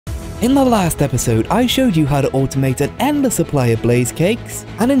In the last episode, I showed you how to automate an endless supply of blaze cakes,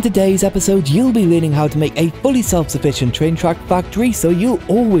 and in today's episode, you'll be learning how to make a fully self-sufficient train track factory so you'll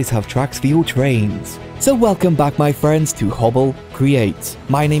always have tracks for your trains. So welcome back my friends to Hobble Create.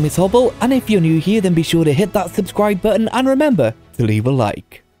 My name is Hobble, and if you're new here then be sure to hit that subscribe button and remember to leave a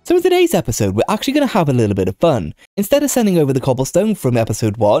like. So in today's episode, we're actually going to have a little bit of fun. Instead of sending over the cobblestone from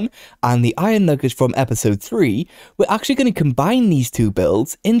episode 1 and the iron nuggets from episode 3, we're actually going to combine these two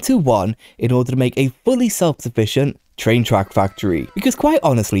builds into one in order to make a fully self-sufficient train track factory. Because quite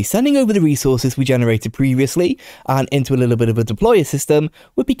honestly, sending over the resources we generated previously and into a little bit of a deployer system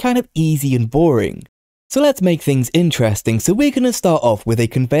would be kind of easy and boring. So let's make things interesting. So we're going to start off with a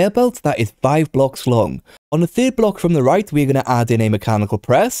conveyor belt that is 5 blocks long. On the third block from the right, we're going to add in a mechanical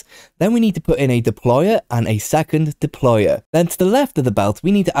press. Then we need to put in a deployer and a second deployer. Then to the left of the belt,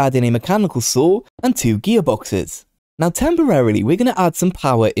 we need to add in a mechanical saw and 2 gearboxes. Now temporarily, we're going to add some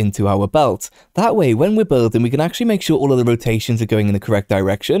power into our belt. That way, when we're building, we can actually make sure all of the rotations are going in the correct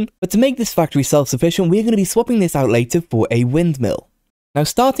direction. But to make this factory self-sufficient, we're going to be swapping this out later for a windmill. Now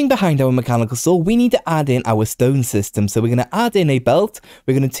starting behind our mechanical saw, we need to add in our stone system. So we're going to add in a belt,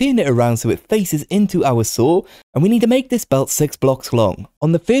 we're going to turn it around so it faces into our saw, and we need to make this belt 6 blocks long.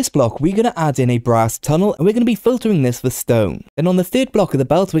 On the first block, we're going to add in a brass tunnel, and we're going to be filtering this for stone. Then on the third block of the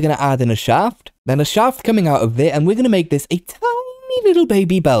belt, we're going to add in a shaft, then a shaft coming out of there, and we're going to make this a tiny little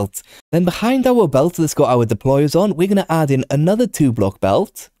baby belt. Then behind our belt that's got our deployers on, we're going to add in another 2-block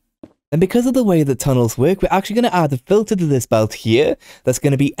belt. And because of the way that tunnels work, we're actually going to add a filter to this belt here that's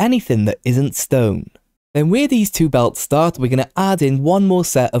going to be anything that isn't stone. Then where these 2 belts start, we're going to add in one more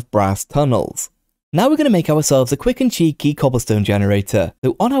set of brass tunnels. Now we're going to make ourselves a quick and cheeky cobblestone generator.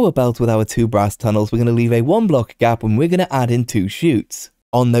 So on our belt with our 2 brass tunnels, we're going to leave a 1-block gap and we're going to add in 2 chutes.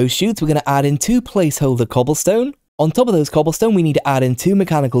 On those chutes, we're going to add in 2 placeholder cobblestone. On top of those cobblestone, we need to add in 2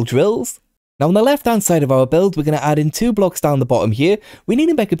 mechanical drills. Now on the left hand side of our build, we're going to add in 2 blocks down the bottom here. We need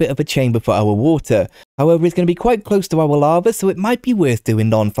to make a bit of a chamber for our water. However, it's going to be quite close to our lava, so it might be worth doing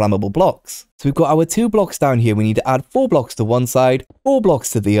non-flammable blocks. So we've got our 2 blocks down here. We need to add 4 blocks to one side, 4 blocks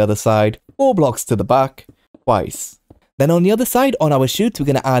to the other side, 4 blocks to the back, twice. Then on the other side, on our chute, we're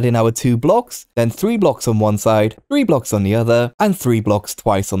going to add in our 2 blocks, then 3 blocks on one side, 3 blocks on the other, and 3 blocks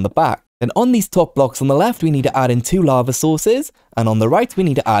twice on the back. Then on these top blocks on the left, we need to add in 2 lava sources, and on the right, we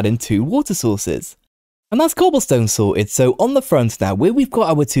need to add in 2 water sources. And that's cobblestone sorted. So on the front now, where we've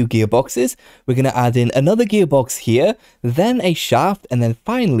got our 2 gearboxes, we're going to add in another gearbox here, then a shaft, and then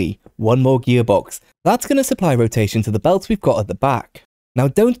finally, one more gearbox. That's going to supply rotation to the belts we've got at the back. Now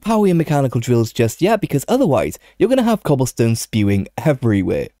don't power your mechanical drills just yet, because otherwise you're going to have cobblestone spewing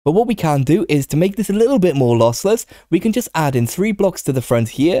everywhere. But what we can do is to make this a little bit more lossless, we can just add in 3 blocks to the front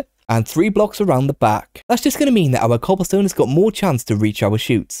here, and 3 blocks around the back. That's just going to mean that our cobblestone has got more chance to reach our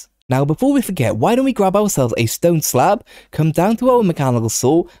chutes. Now before we forget, why don't we grab ourselves a stone slab, come down to our mechanical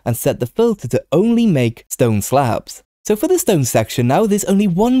saw and set the filter to only make stone slabs. So for the stone section now, there's only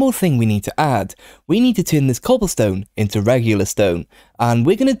one more thing we need to add. We need to turn this cobblestone into regular stone, and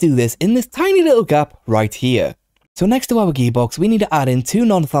we're going to do this in this tiny little gap right here. So next to our gearbox, we need to add in 2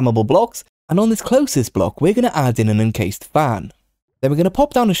 non-flammable blocks, and on this closest block, we're going to add in an encased fan. Then we're going to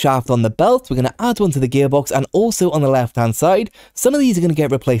pop down a shaft on the belt, we're going to add one to the gearbox, and also on the left hand side. Some of these are going to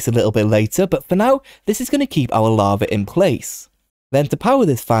get replaced a little bit later, but for now, this is going to keep our lava in place. Then to power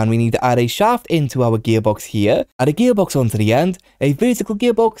this fan, we need to add a shaft into our gearbox here, add a gearbox onto the end, a vertical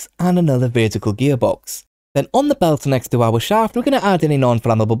gearbox, and another vertical gearbox. Then on the belt next to our shaft, we're going to add in a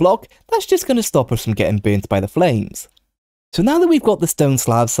non-flammable block that's just going to stop us from getting burnt by the flames. So now that we've got the stone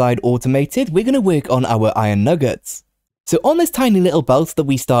slab side automated, we're going to work on our iron nuggets. So on this tiny little belt that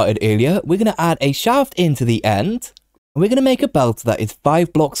we started earlier, we're going to add a shaft into the end, and we're going to make a belt that is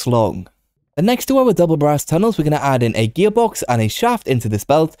 5 blocks long. And next to our double brass tunnels, we're going to add in a gearbox and a shaft into this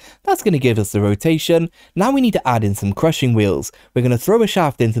belt. That's going to give us the rotation. Now we need to add in some crushing wheels. We're going to throw a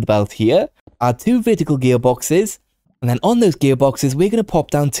shaft into the belt here, add 2 vertical gearboxes, and then on those gearboxes, we're going to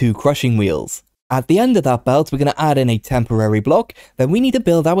pop down 2 crushing wheels. At the end of that belt, we're going to add in a temporary block. Then we need to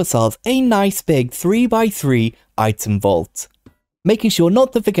build ourselves a nice big 3x3 item vault. Making sure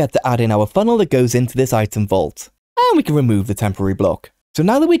not to forget to add in our funnel that goes into this item vault. And we can remove the temporary block. So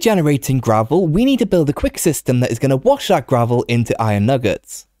now that we're generating gravel, we need to build a quick system that is going to wash that gravel into iron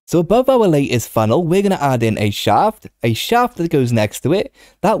nuggets. So above our latest funnel, we're going to add in a shaft that goes next to it.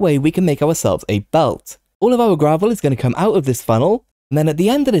 That way we can make ourselves a belt. All of our gravel is going to come out of this funnel. And then at the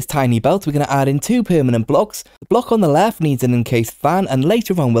end of this tiny belt, we're going to add in 2 permanent blocks. The block on the left needs an encased fan, and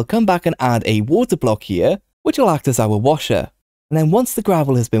later on we'll come back and add a water block here, which will act as our washer. And then once the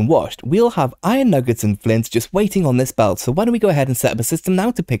gravel has been washed, we'll have iron nuggets and flints just waiting on this belt. So why don't we go ahead and set up a system now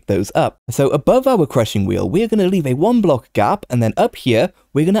to pick those up. So above our crushing wheel, we're going to leave a 1 block gap, and then up here,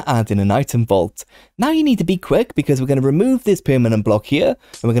 we're going to add in an item vault. Now you need to be quick because we're going to remove this permanent block here,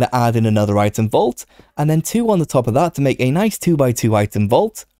 and we're going to add in another item vault, and then 2 on the top of that to make a nice 2x2 item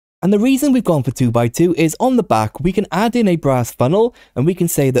vault. And the reason we've gone for 2x2 is on the back, we can add in a brass funnel, and we can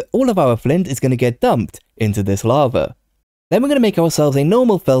say that all of our flint is going to get dumped into this lava. Then we're going to make ourselves a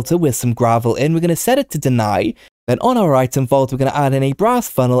normal filter with some gravel in. We're going to set it to deny. Then on our item vault, we're going to add in a brass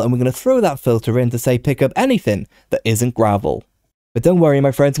funnel, and we're going to throw that filter in to say pick up anything that isn't gravel. But don't worry,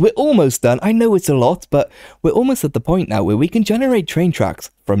 my friends, we're almost done. I know it's a lot, but we're almost at the point now where we can generate train tracks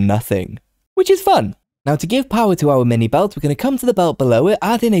from nothing, which is fun. Now to give power to our mini belt, we're going to come to the belt below it,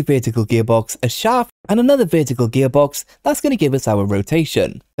 add in a vertical gearbox, a shaft, and another vertical gearbox. That's going to give us our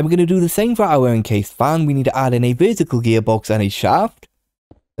rotation. Then we're going to do the same for our encased fan. We need to add in a vertical gearbox and a shaft.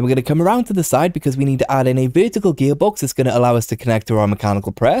 Then we're going to come around to the side because we need to add in a vertical gearbox that's going to allow us to connect to our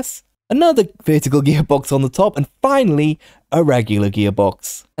mechanical press. Another vertical gearbox on the top, and finally, a regular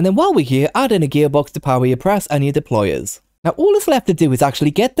gearbox. And then while we're here, add in a gearbox to power your press and your deployers. Now all that's left to do is actually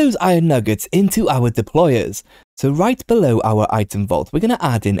get those iron nuggets into our deployers. So right below our item vault, we're going to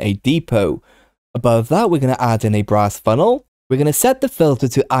add in a depot. Above that, we're going to add in a brass funnel. We're going to set the filter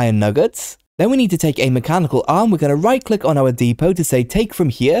to iron nuggets. Then we need to take a mechanical arm. We're going to right click on our depot to say take from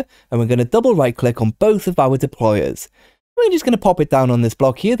here, and we're going to double right click on both of our deployers. We're just going to pop it down on this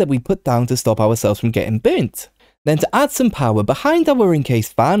block here that we put down to stop ourselves from getting burnt. Then to add some power, behind our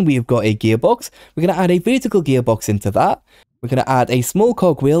encased fan, we have got a gearbox. We're going to add a vertical gearbox into that. We're going to add a small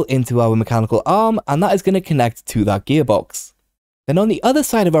cogwheel into our mechanical arm, and that is going to connect to that gearbox. Then on the other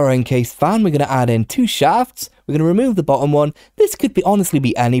side of our encased fan, we're going to add in 2 shafts. We're going to remove the bottom one. This could honestly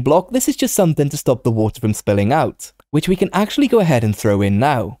be any block. This is just something to stop the water from spilling out, which we can actually go ahead and throw in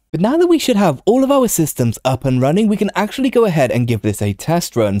now. But now that we should have all of our systems up and running, we can actually go ahead and give this a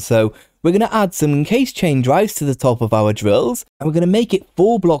test run. So we're going to add some encased chain drives to the top of our drills, and we're going to make it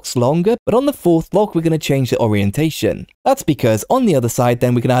 4 blocks longer, but on the 4th block, we're going to change the orientation. That's because on the other side,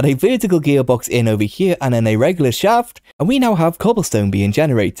 then we can add a vertical gearbox in over here and then a regular shaft, and we now have cobblestone being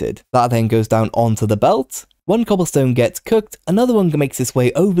generated. That then goes down onto the belt. 1 cobblestone gets cooked, another one makes its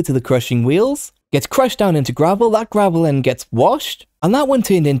way over to the crushing wheels, gets crushed down into gravel, that gravel then gets washed, and that one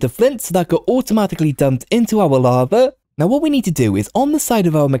turned into flint, so that got automatically dumped into our lava. Now what we need to do is, on the side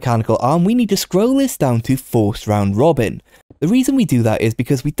of our mechanical arm, we need to scroll this down to forced round robin. The reason we do that is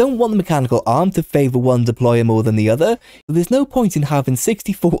because we don't want the mechanical arm to favour one deployer more than the other, so there's no point in having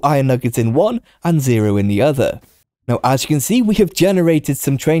 64 iron nuggets in one and 0 in the other. Now as you can see, we have generated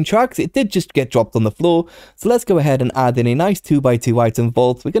some train tracks. It did just get dropped on the floor, so let's go ahead and add in a nice 2x2 item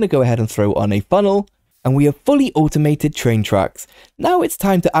vault. We're going to go ahead and throw on a funnel, and we have fully automated train tracks. Now it's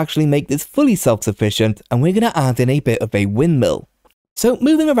time to actually make this fully self-sufficient, and we're going to add in a bit of a windmill. So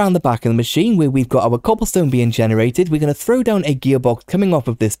moving around the back of the machine where we've got our cobblestone being generated, we're going to throw down a gearbox coming off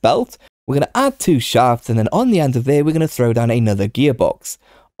of this belt. We're going to add 2 shafts, and then on the end of there, we're going to throw down another gearbox.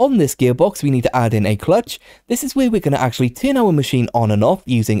 On this gearbox, we need to add in a clutch. This is where we're going to actually turn our machine on and off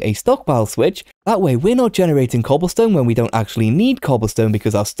using a stockpile switch. That way we're not generating cobblestone when we don't actually need cobblestone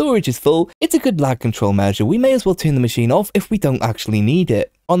because our storage is full. It's a good lag control measure. We may as well turn the machine off if we don't actually need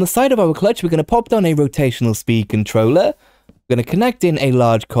it. On the side of our clutch, we're going to pop down a rotational speed controller. We're going to connect in a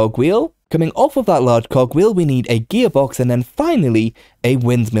large cogwheel. Coming off of that large cogwheel, we need a gearbox, and then finally a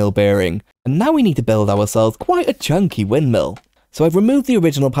windmill bearing. And now we need to build ourselves quite a chunky windmill. So I've removed the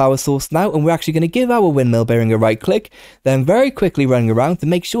original power source now, and we're actually going to give our windmill bearing a right click, then very quickly running around to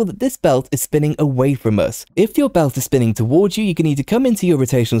make sure that this belt is spinning away from us. If your belt is spinning towards you, you can either come into your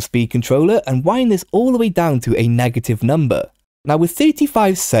rotational speed controller and wind this all the way down to a negative number. Now with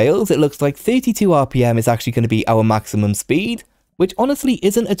 35 sails, it looks like 32 RPM is actually going to be our maximum speed, which honestly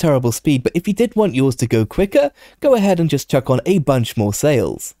isn't a terrible speed, but if you did want yours to go quicker, go ahead and just chuck on a bunch more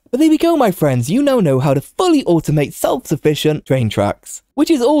sails. But there we go, my friends, you now know how to fully automate self-sufficient train tracks. Which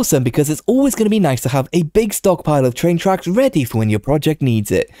is awesome because it's always going to be nice to have a big stockpile of train tracks ready for when your project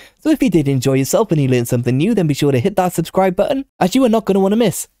needs it. So if you did enjoy yourself and you learned something new, then be sure to hit that subscribe button, as you are not going to want to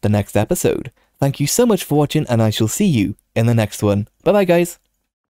miss the next episode. Thank you so much for watching, and I shall see you in the next one. Bye bye guys.